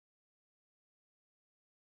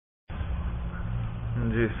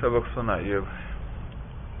جی سبق سنائیے.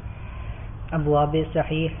 ابواب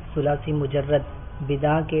صحیح ثلاثی مجرد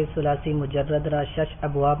بدا کے ثلاثی مجرد را شش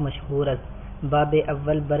ابواب مشہور است. باب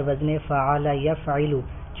اول بر وزن فعال یفعل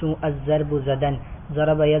چون الضرب زدن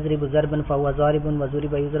ضرب یضرب ضربا فهو ضارب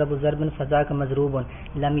وضرب یضرب ضربا فذاك مضروب.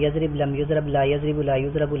 لم يضرب لم يضرب لا يضرب لا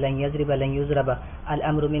يضرب لن يضرب لن يضرب.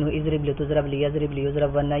 الامر منه اضرب لتضرب ليضرب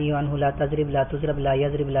ليضرب والنهي عنه لا تضرب لا تضرب لا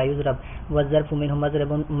يضرب لا يضرب. والظرف منه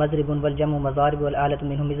مضرب مضرب والجمع مضارب والآلة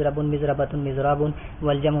منه مضرب مضربة مضراب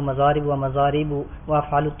والجمع مضارب ومضارب.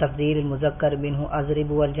 وافعل التفضيل المذكر منه اضرب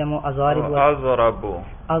والجمع اضارب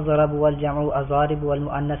اضرب والجمع اضارب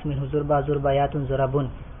والمؤنث منه ضربا ضربيات ضرب.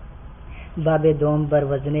 باب دوم بر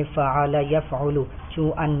وزن فعال یفعل چون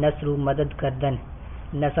النصر مدد کردن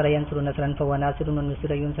نصر ینصر نصرا فهو ناصر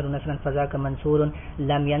ونصر ينصر نصرا فذاك منصور.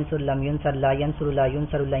 لم ينصر لم ينصر لا ينصر لا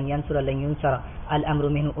ينصر لن ينصر لن ينصر. الامر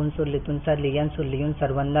منه انصر لتنصر لينصر لينصر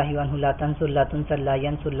والنهي عنه لا تنصر لا تنصر لا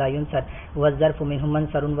ينصر لا ينصر. والظرف منه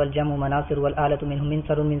منصر والجمع مناصر والآلة منه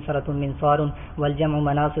منصر منصرة منصار والجمع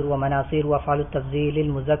مناصر ومناصير. وافعل التفضيل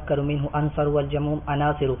المذكر منه انصر والجمع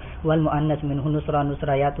اناصر والمؤنث منه نصرا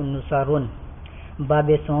نصريات نصار. باب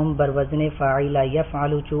سوم بر وزن فاعل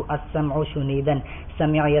یفعل چو السمع شنیدن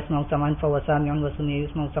سمع يسمع سمعا فهو سامع وسمع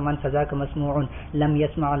يسمع سمعا فذاك مسموع. لم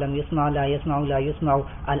يسمع لم يسمع لا يسمع لا يسمع.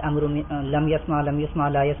 الامر لم يسمع لم يسمع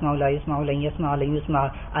لا يسمع لا يسمع لن يسمع لن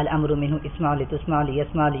يسمع. الامر منه اسمع لتسمع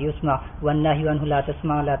ليسمع ليسمع والنهي عنه لا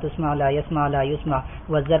تسمع لا تسمع لا يسمع لا يسمع.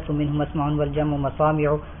 والظرف منه مسمع والجمع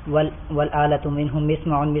مسامع والآلة منه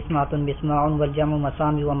مسمع مسمعة مسماع والجمع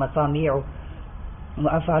مسامع ومساميع.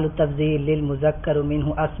 وافعل التفضيل للمذكر منه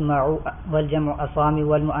اسمع والجمع اسامع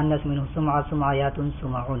والمؤنث منه سمع سمعيات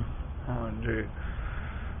سمع. جی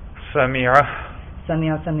سمع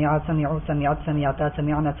سمع سمع سمعوا سمعت سمعتا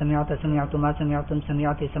سمعنا سمعت سمعتما سمعتم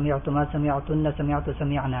سمعت سمعتما سمعتن سمعت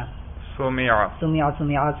سمعنا. سمع سمع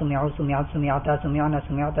سمع سمعوا سمعت سمعتا سمعنا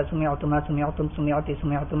سمعت سمعتما سمعتم سمعت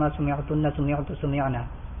سمعتما سمعتن سمعت سمعنا.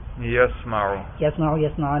 يسمع يسمع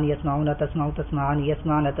يسمعان يسمعون تسمع تسمعان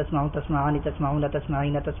يسمعن تسمع تسمعان تسمعون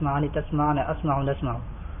تسمعين تسمعان تسمعن أسمع نسمع.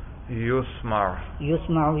 يسمع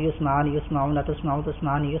يسمع يسمعان يسمعون تسمع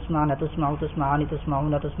تسمعان يسمعن تسمع تسمعان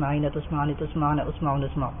تسمعون تسمعين تسمعان تسمعن أسمع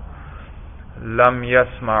نسمع. لم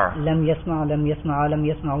يسمع لم يسمع لم يسمع لم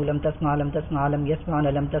يسمع لم تسمع لم تسمع لم يسمعن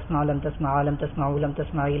لم تسمع لم تسمع لم تسمع لم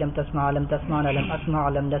تسمعي لم تسمع لم تسمعن لم أسمع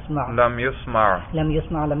لم نسمع. لم يسمع لم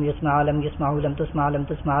يسمع لم يسمع لم يسمع لم تسمع لم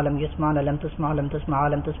تسمع لم يسمعن لم تسمع لم تسمع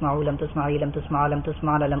لم تسمع لم تسمعي لم تسمع لم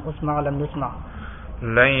تسمعن لم أسمع لم نسمع.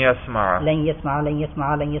 لن يسمع لن يسمع لن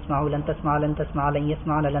يسمع لن يسمع لن تسمع لن تسمع لن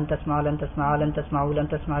يسمعن لن تسمع لن تسمع لن تسمع لن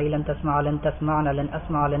تسمعي لن تسمع لن تسمعن لن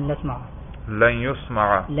أسمع لن نسمع. لن يسمع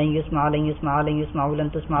لن يسمع لن يسمع لن يسمع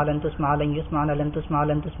لن تسمع لن تسمع لن يسمعن لن تسمع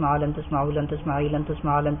لن تسمع لن تسمع لن تسمعي لن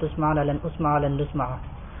تسمع لن تسمعن لن أسمع لن نسمع.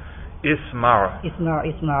 اسمع اسمع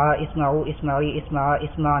اسمع اسمعوا اسمعي اسمع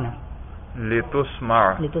اسمعنا.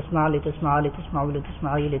 لتسمع لتسمع لتسمع لتسمع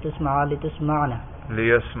لتسمعي لتسمع لتسمعنا.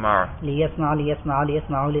 ليسمع ليسمع ليسمع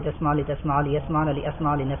ليسمع لتسمع لتسمع ليسمعن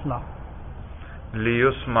لأسمع لنسمع.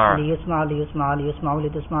 ليسمع ليسمع ليسمع ليسمع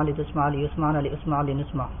لتسمع لتسمع ليسمعن لأسمع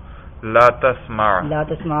لنسمع. لا تسمع لا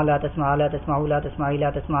تسمع لا تسمع لا تسمع لا تسمعي لا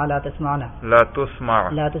تسمع لا تسمعنا. لا تسمع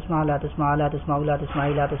لا تسمع لا تسمع لا تسمع لا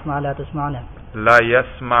تسمعي لا تسمع لا تسمعنا. لا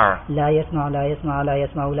يسمع لا يسمع لا يسمع لا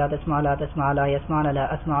يسمع لا تسمع لا تسمع لا يسمعن لا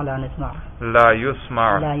أسمع لا نسمع. لا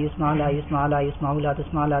يسمع لا يسمع لا يسمع لا يسمع لا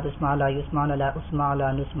تسمع لا تسمع لا يسمعن لا أسمع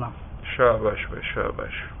لا نسمع. شاباش بھائی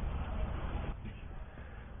شاباش.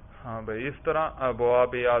 ہاں بھائی اس طرح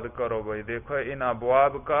ابواب یاد کرو بھائی. دیکھو ان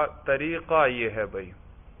ابواب کا طریقہ یہ ہے بھائی،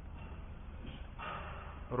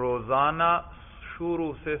 روزانہ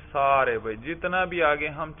شروع سے سارے بھائی جتنا بھی آگے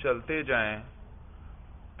ہم چلتے جائیں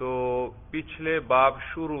تو پچھلے باب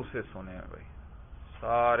شروع سے سنیں بھائی،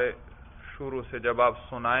 سارے شروع سے جب آپ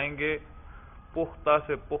سنائیں گے پختہ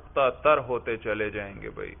سے پختہ تر ہوتے چلے جائیں گے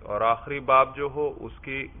بھائی. اور آخری باب جو ہو اس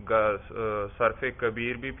کی صرف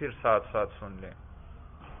کبیر بھی پھر ساتھ ساتھ سن لیں.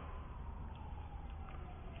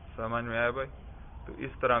 سمجھ میں آئے بھائی؟ تو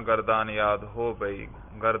اس طرح گردان یاد ہو بھائی.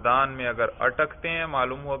 گردان میں اگر اٹکتے ہیں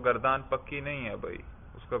معلوم ہوا گردان پکی نہیں ہے بھائی،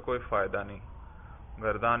 اس کا کوئی فائدہ نہیں.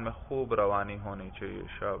 گردان میں خوب روانی ہونی چاہیے.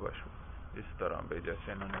 شاباش. اس طرح بھائی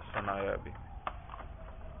جیسے انہوں نے سنایا بھی.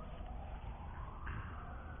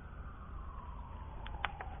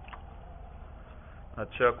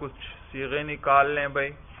 اچھا کچھ صیغے نکال لیں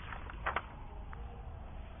بھائی.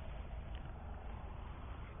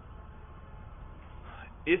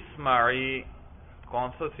 اسمعی کون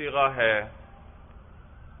سا صیغہ ہے؟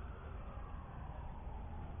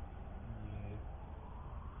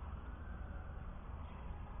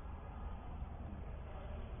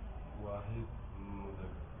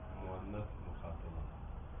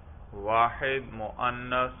 واحد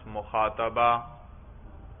مؤنث مخاطبہ.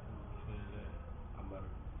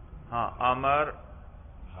 ہاں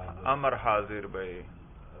امر حاضر بھائی.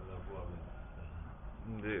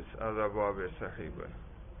 جی ابواب صحیح بھائی.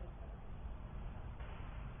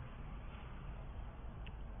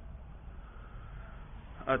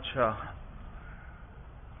 اچھا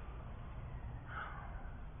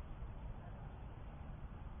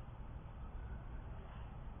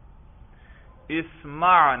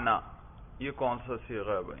اسمعنا یہ کون سا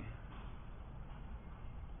صیغہ ہے بھائی؟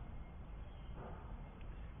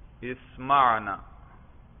 اسمعنا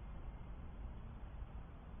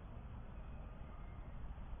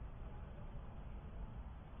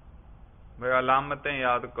بھائی علامتیں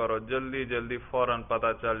یاد کرو جلدی جلدی فوراً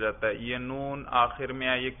پتہ چل جاتا ہے. یہ نون آخر میں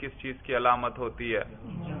ہے یہ کس چیز کی علامت ہوتی ہے؟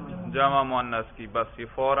 جمع مؤنث کی. بس یہ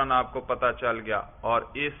فوراً آپ کو پتہ چل گیا. اور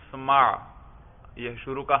اسمع یہ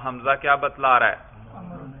شروع کا حمزہ کیا بتلا رہا ہے؟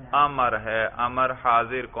 امر ہے. امر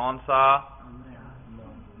حاضر کون سا؟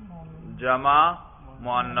 جمع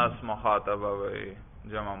مؤنث مخاطبہ بھائی.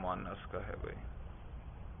 جمع مؤنث کا ہے بھائی.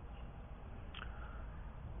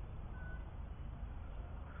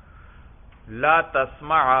 لا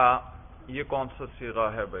تسمع یہ کون سا صیغہ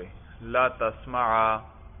ہے بھائی؟ لا تسمع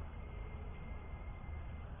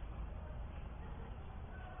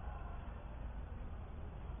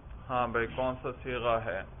ہاں بھائی کون سا صیغہ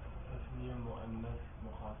ہے؟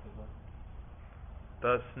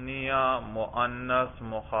 تثنیہ مؤنث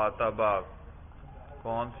مخاطبہ.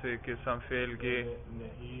 کون سی قسم فعل کی؟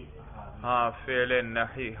 ہاں فعل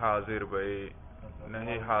نحی حاضر بھائی.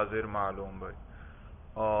 نحی حاضر معلوم بھائی.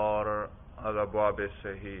 اور ابواب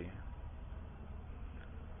صحیح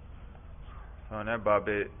باب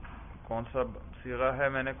کون سا صیغہ ہے؟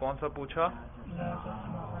 میں نے کون سا پوچھا؟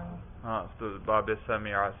 ہاں تو باب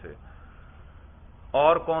سمیعہ سے.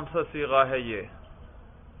 اور کون سا صیغہ ہے یہ؟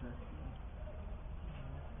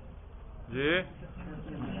 جی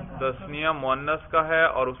تثنیہ مؤنث کا ہے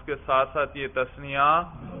اور اس کے ساتھ ساتھ یہ تثنیہ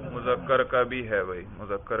مذکر کا بھی ہے بھائی.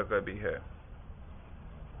 مذکر کا بھی ہے.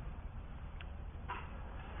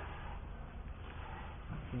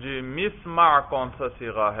 جی مسمع کون سا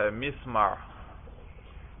صیغہ ہے؟ مسمع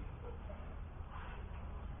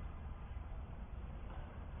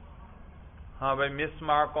ہاں بھائی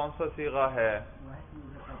مسمع کون سا صیغہ ہے؟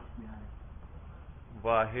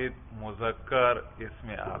 واحد مذکر اسم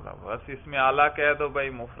اعلیٰ. بس اسم اعلیٰ کہہ دو بھائی.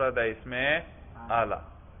 مفرد ہے اسم اعلیٰ.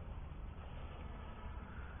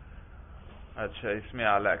 اچھا اسم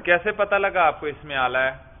اعلیٰ کیسے پتہ لگا آپ کو اسم اعلیٰ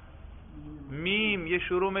ہے؟ میم یہ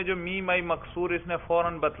شروع میں جو میم آئی مکسور اس نے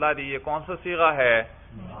فوراً بتلا دی. یہ کون سا صیغہ ہے؟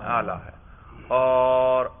 اعلیٰ ہے.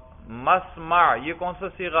 اور مسمع یہ کون سا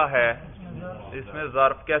صیغہ ہے؟ اس میں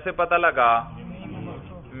ظرف. کیسے پتہ لگا؟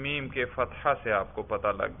 میم کے فتحہ سے آپ کو پتہ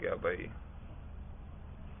لگ گیا بھائی.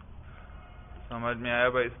 سمجھ میں آیا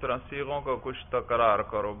بھائی؟ اس طرح صیغوں کو کچھ تکرار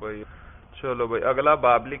کرو بھائی. چلو بھائی اگلا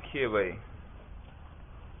باب لکھیے بھائی.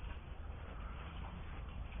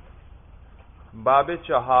 باب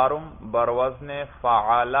چہارم بروزن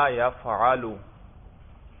فعال یا فعالو.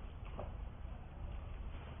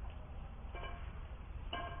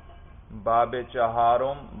 باب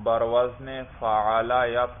چہارم بروزن فعال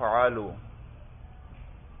یا فعالو.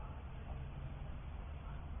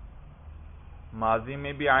 ماضی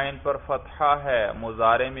میں بھی عین پر فتحہ ہے،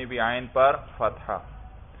 مضارع میں بھی عین پر فتحہ.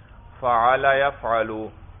 فعال یا فعالو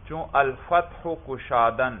چون الفتح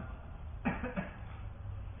کشادن.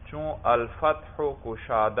 چون الفتح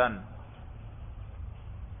کشادن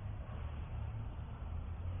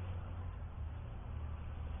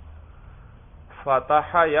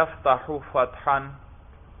فتح یفتح فتحا.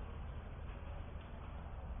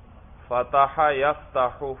 فتح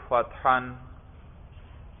یفتح فتحا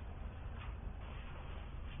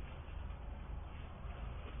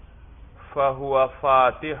فهو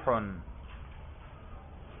فاتح.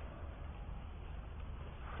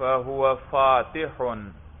 فهو فاتح.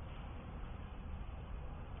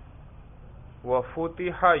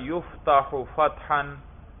 وفتح يفتح فتحا.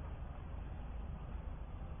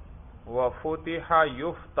 وفتح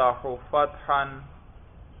يفتح فتحا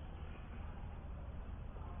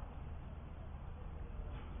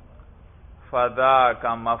فذاك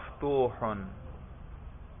مفتوح.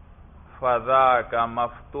 فذاك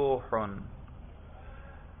مفتوح.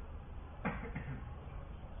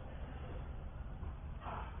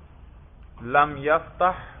 لم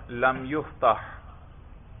يفتح لم يفتح.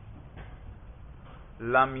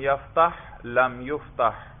 لم يفتح لم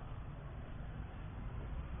يفتح.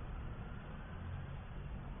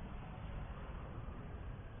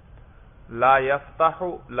 لا يفتح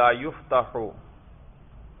لا يفتح.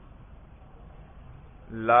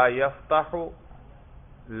 لا یفتح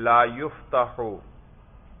لا یفتح،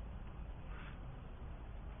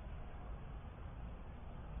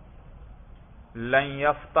 لن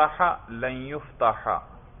یفتح لن یفتح،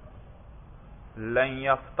 لن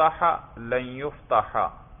یفتح لن یفتح،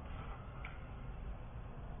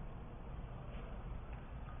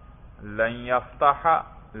 لن یفتح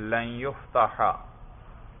لن یفتح،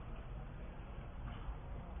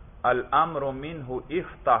 الامر منہ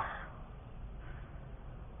افتح،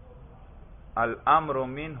 الامر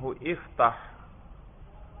منہ افتح،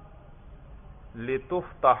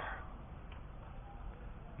 لتفتح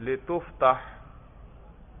لتفتح،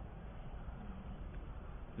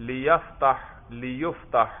 لیفتح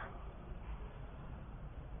لیفتح،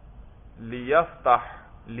 لیفتح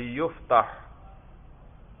لیفتح،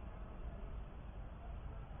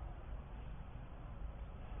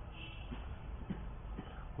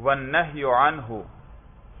 والنہی عنہ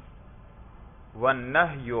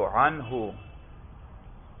والنہی عنہ،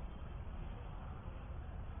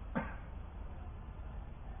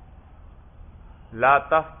 لا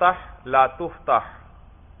تفتح لا تفتح،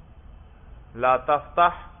 لا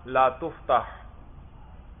تفتح لا تفتح،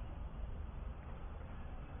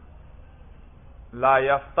 لا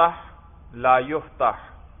یفتح لا یفتح،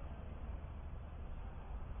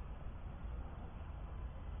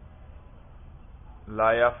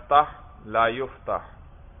 لا یفتح لا یفتح،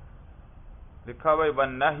 لکھا بھائی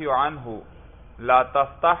والنہی عنہ لا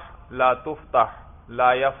تفتح لا تفتح،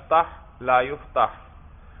 لا یفتح لا یفتح،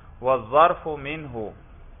 والظرف منہ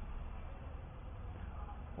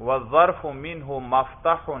والظرف منہ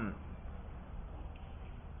مفتح،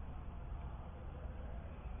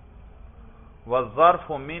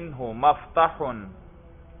 والظرف منہ مفتح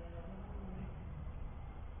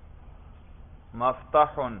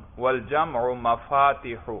مفتح، والجمع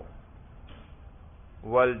مفاتح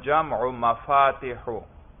والجمع مفاتح،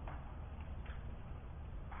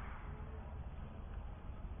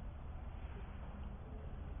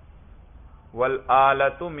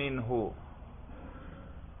 والآلۃ منہ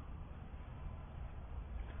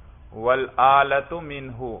والآلۃ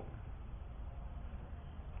منہ،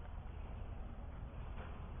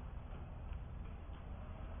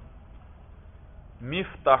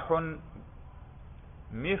 مفتح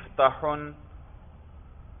مفتح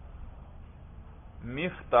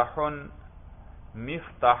مفتح،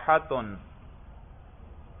 مفتحۃ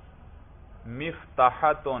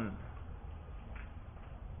مفتحۃ،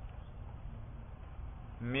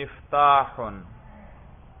 مفتاح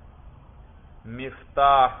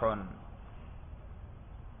مفتاح،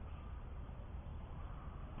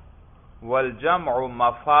 والجمع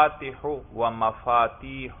مفاتح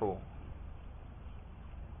ومفاتیح،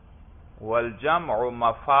 والجمع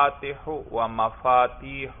مفاتح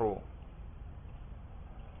ومفاتیح،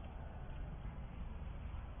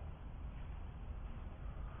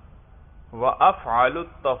 وأفعل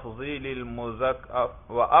التفضيل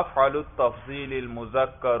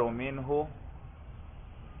المذكر منه،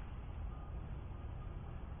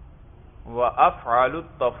 وأفعل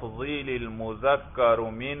التفضيل المذكر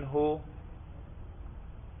منه،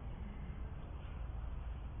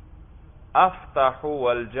 أفتح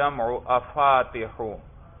والجمع أفاتح،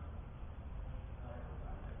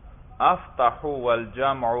 أفتح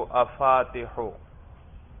والجمع أفاتح،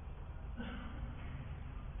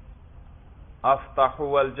 أفتح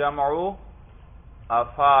والجمع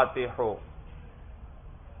أفاتح،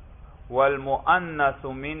 والمؤنث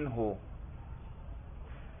منه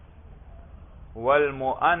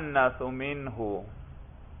والمؤنث منه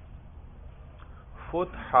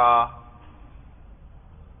فتحا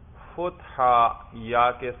فتحا، یا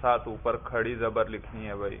کے ساتھ اوپر کھڑی زبر لکھنی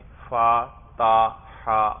ہے بھائی، فا تا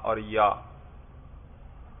حا اور یا،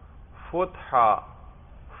 فتحا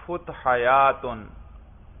فتحیات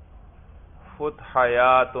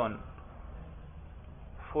فتحیات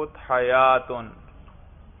فتحیات،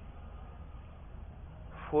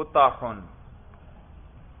 فتح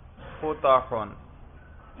فتح،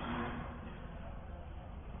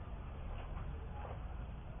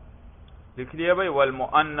 لکھ لیا بھائی،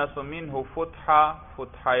 والمؤنث منہ فتحا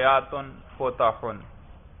فتحیات فتح۔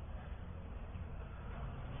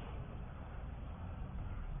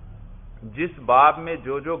 جس باب میں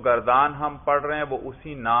جو گردان ہم پڑھ رہے ہیں وہ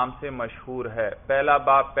اسی نام سے مشہور ہے۔ پہلا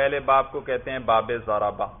باب، پہلے باب کو کہتے ہیں باب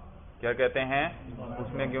ضربہ، کیا کہتے ہیں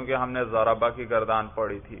اس میں، کیونکہ ہم نے ضربہ کی گردان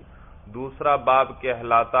پڑھی تھی۔ دوسرا باب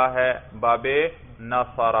کہلاتا ہے باب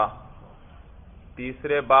نصرہ،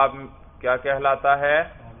 تیسرے باب کیا کہلاتا ہے،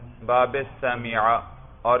 باب سمع،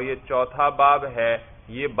 اور یہ چوتھا باب ہے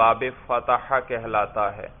یہ باب فتح کہلاتا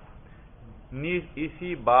ہے۔ نیز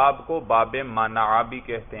اسی باب کو باب منع بھی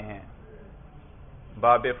کہتے ہیں۔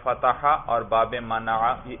 باب فتح اور باب منع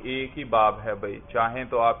یہ ایک ہی باب ہے بھائی، چاہیں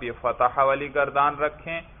تو آپ یہ فتح والی گردان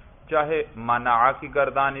رکھیں، چاہے منع کی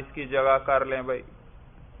گردان اس کی جگہ کر لیں بھائی۔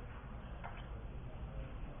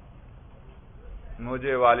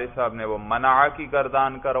 مجھے والد صاحب نے وہ منع کی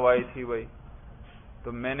گردان کروائی تھی بھائی،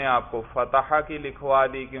 تو میں نے آپ کو فتح کی لکھوا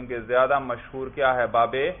دی، کیونکہ زیادہ مشہور کیا ہے،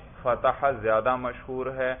 باب فتح زیادہ مشہور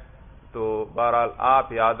ہے۔ تو بہرحال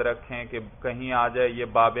آپ یاد رکھیں کہ کہیں آ جائے یہ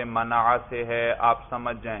باب منع سے ہے، آپ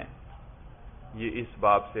سمجھ جائیں یہ اس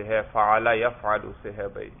باب سے ہے، فعل یفعل سے ہے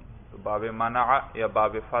بھائی، تو باب منع یا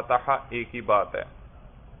باب فتح ایک ہی بات ہے۔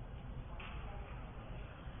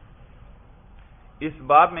 اس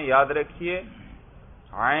باب میں یاد رکھیے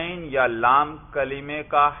عین یا لام کلمے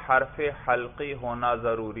کا حرف حلقی ہونا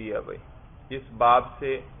ضروری ہے بھائی، اس باب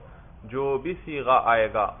سے جو بھی صیغہ آئے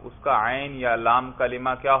گا اس کا عین یا لام کلمہ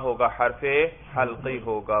کیا ہوگا، حرف حلقی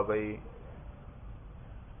ہوگا بھائی۔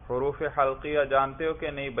 حروف حلقیہ جانتے ہو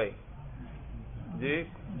کہ نہیں بھائی؟ جی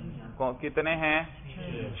کتنے ہیں؟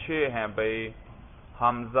 6 ہیں بھائی،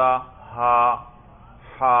 حمزہ، ہا،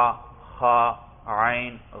 حا، خا،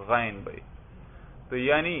 عین، غین بھائی۔ تو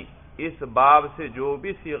یعنی اس باب سے جو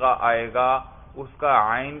بھی صیغہ آئے گا اس کا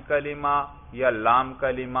عین کلمہ یا لام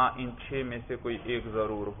کلمہ ان 6 میں سے کوئی ایک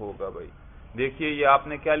ضرور ہوگا بھائی۔ دیکھیے یہ آپ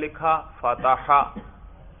نے کیا لکھا، فتح،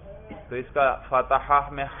 تو اس کا فتح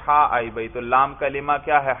میں ہا آئی بھائی، تو لام کلمہ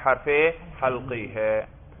کیا ہے، حرف حلقی ہے۔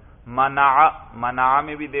 منع، منع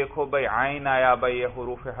میں بھی دیکھو بھائی عین آیا بھائی، یہ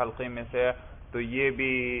حروف حلقی میں سے، تو یہ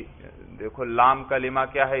بھی دیکھو لام کلمہ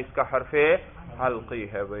کیا ہے، اس کا حرف حلقی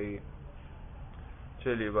ہے بھائی۔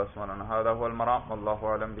 چلیے بس مولانا، ھذا ھو المرام، واللہ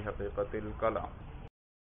اعلم بحقیقت الکلام۔